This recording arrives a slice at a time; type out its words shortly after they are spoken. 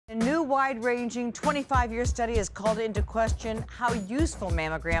new wide-ranging 25-year study has called into question how useful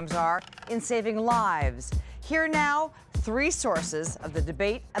mammograms are in saving lives. Here now, 3 sources of the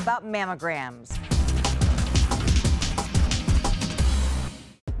debate about mammograms.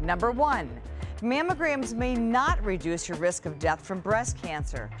 Number 1. Mammograms may not reduce your risk of death from breast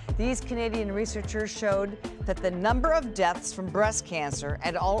cancer. These Canadian researchers showed that the number of deaths from breast cancer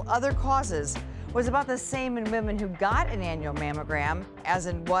and all other causes was about the same in women who got an annual mammogram as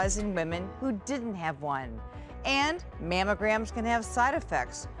it was in women who didn't have one. And mammograms can have side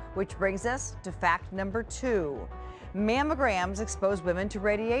effects, which brings us to fact number 2. Mammograms expose women to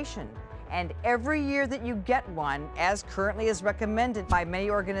radiation. And every year that you get one, as currently is recommended by many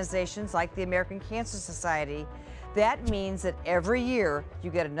organizations like the American Cancer Society, that means that every year you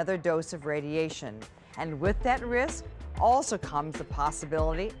get another dose of radiation. And with that risk also comes the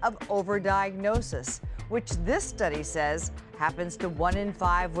possibility of overdiagnosis, which this study says happens to 1 in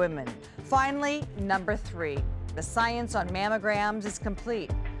 5 women. Finally, number 3, the science on mammograms is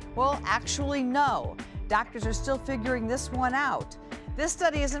complete. Well, actually, no. Doctors are still figuring this one out. This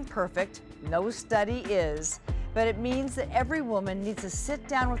study isn't perfect, no study is, but it means that every woman needs to sit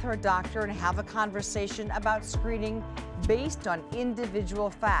down with her doctor and have a conversation about screening based on individual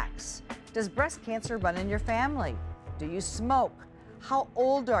facts. Does breast cancer run in your family? Do you smoke? How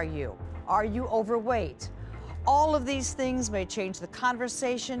old are you? Are you overweight? All of these things may change the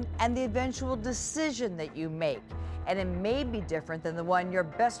conversation and the eventual decision that you make, and it may be different than the one your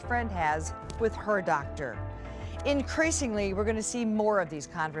best friend has with her doctor. Increasingly, we're going to see more of these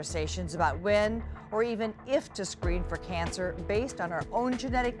conversations about when or even if to screen for cancer based on our own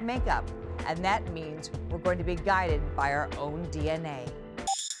genetic makeup, and that means we're going to be guided by our own DNA.